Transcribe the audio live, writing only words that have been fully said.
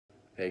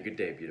Hey, good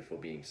day, beautiful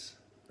beings.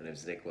 My name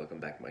is Nick.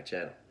 Welcome back to my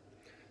channel.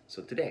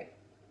 So today,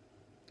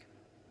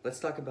 let's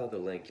talk about the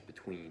link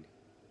between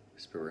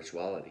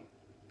spirituality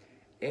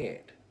and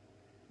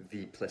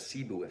the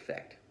placebo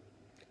effect.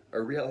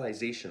 A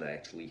realization I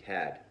actually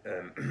had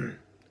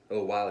a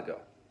while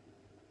ago.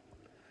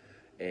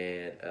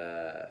 And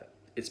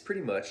it's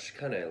pretty much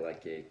kind of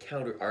like a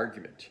counter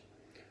argument.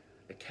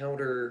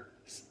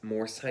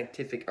 More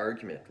scientific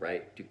argument,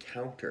 right? To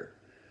counter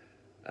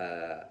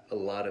a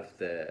lot of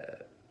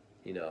the,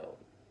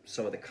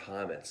 some of the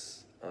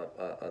comments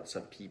on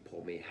some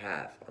people may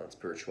have on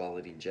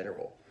spirituality in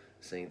general,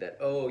 saying that,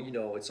 oh,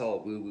 it's all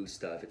woo-woo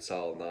stuff, it's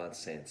all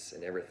nonsense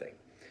and everything.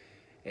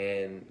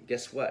 And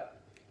guess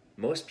what?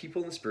 Most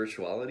people in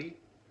spirituality,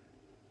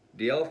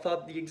 they all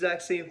thought the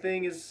exact same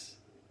thing as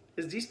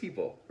these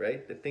people,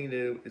 right? The thing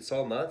that it's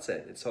all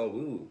nonsense, it's all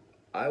woo-woo.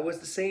 I was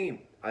the same.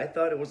 I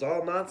thought it was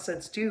all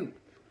nonsense too.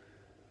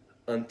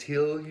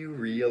 Until you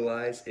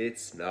realize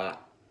it's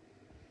not.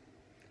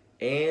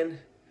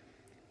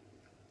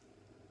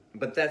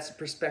 But that's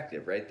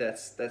perspective, right?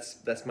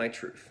 That's my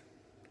truth,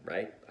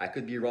 right? I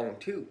could be wrong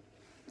too.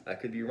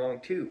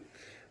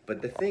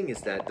 But the thing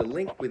is that the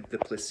link with the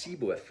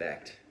placebo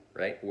effect,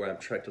 right, where I'm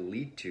trying to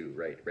lead to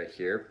right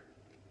here,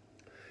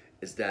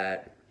 is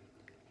that,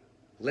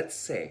 let's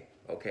say,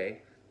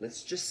 okay,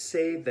 let's just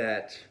say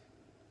that,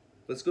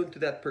 let's go into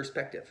that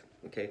perspective,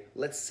 okay?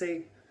 Let's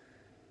say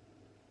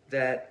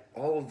that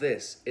all of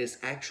this is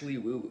actually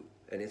woo-woo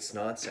and it's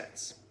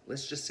nonsense.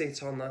 Let's just say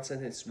it's all nonsense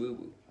and it's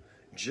woo-woo.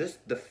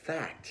 Just the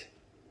fact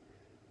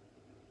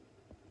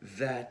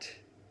that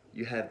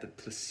you have the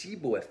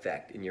placebo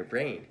effect in your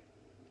brain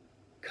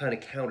kind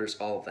of counters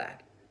all of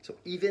that. So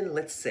even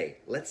let's say,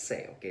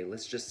 okay,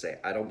 let's just say,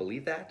 I don't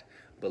believe that,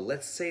 but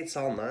let's say it's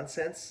all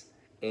nonsense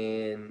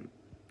and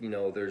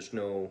there's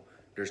no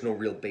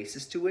real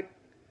basis to it.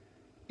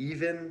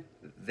 Even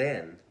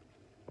then,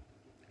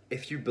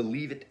 if you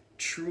believe it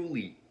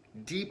truly,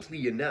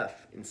 deeply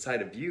enough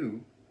inside of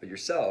you, or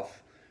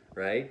yourself,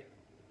 right?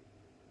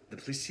 The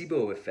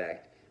placebo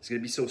effect is going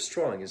to be so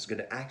strong, it's going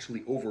to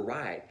actually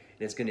override, and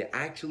it's going to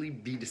actually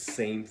be the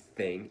same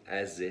thing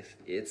as if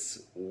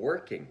it's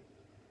working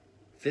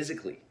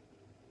physically,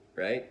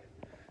 right?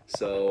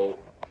 So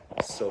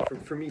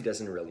for me, it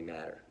doesn't really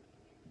matter.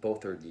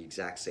 Both are the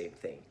exact same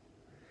thing.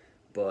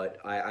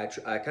 But I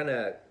kind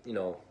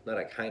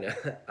of,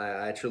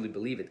 I truly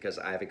believe it because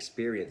I've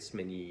experienced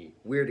many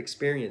weird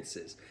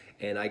experiences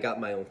and I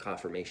got my own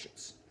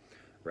confirmations,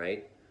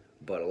 right?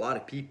 But a lot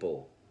of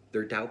people,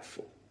 they're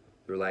doubtful.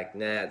 They're like,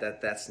 nah,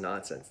 that's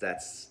nonsense.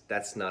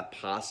 That's not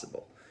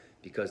possible,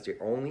 because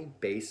they're only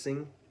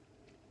basing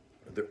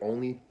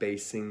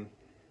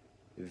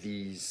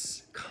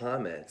these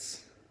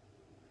comments,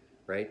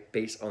 right,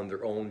 based on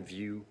their own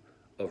view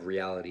of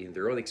reality and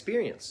their own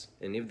experience.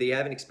 And if they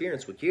haven't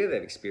experienced what you have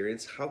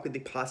experienced, how could they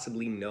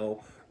possibly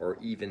know or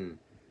even,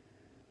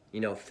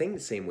 think the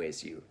same way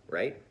as you,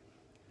 right?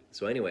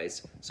 So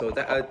anyways, so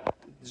that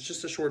it's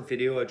just a short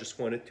video. I just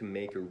wanted to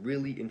make a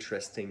really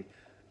interesting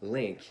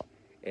link,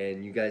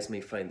 and you guys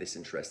may find this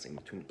interesting,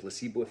 between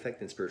placebo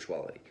effect and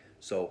spirituality.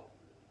 So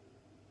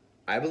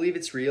I believe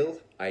it's real.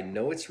 I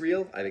know it's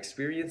real. I've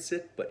experienced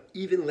it. But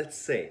even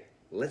let's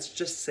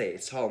just say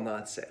it's all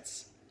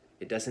nonsense.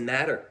 It doesn't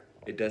matter.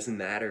 It doesn't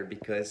matter,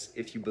 because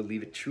if you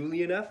believe it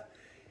truly enough,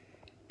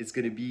 it's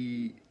going to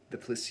be the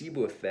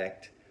placebo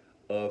effect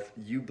of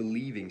you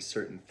believing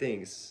certain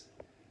things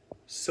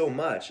so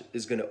much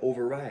is going to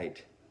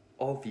override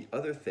all the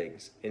other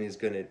things and is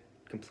going to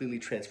completely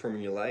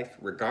transform your life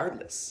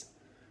regardless,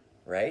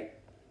 right?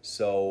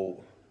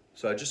 So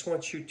I just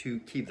want you to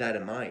keep that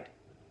in mind,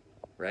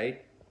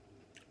 right?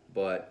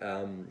 But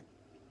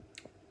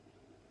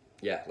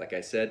yeah, like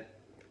I said,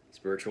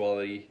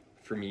 spirituality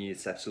for me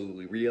is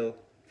absolutely real.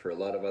 For a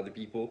lot of other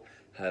people,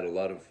 had a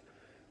lot of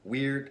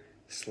weird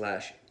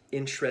 /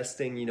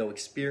 interesting,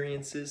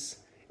 experiences,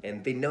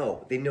 and they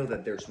know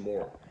that there's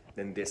more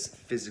than this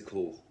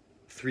physical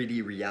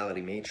 3D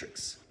reality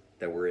matrix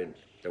that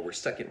we're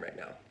stuck in right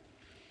now.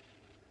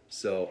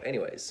 So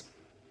anyways,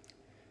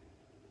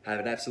 have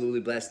an absolutely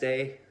blessed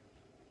day.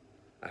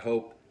 I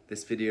hope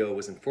this video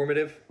was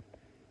informative,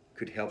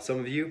 could help some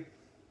of you,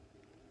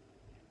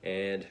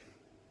 and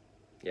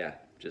yeah,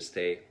 just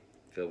stay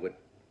filled with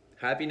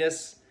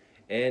happiness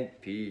and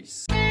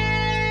peace.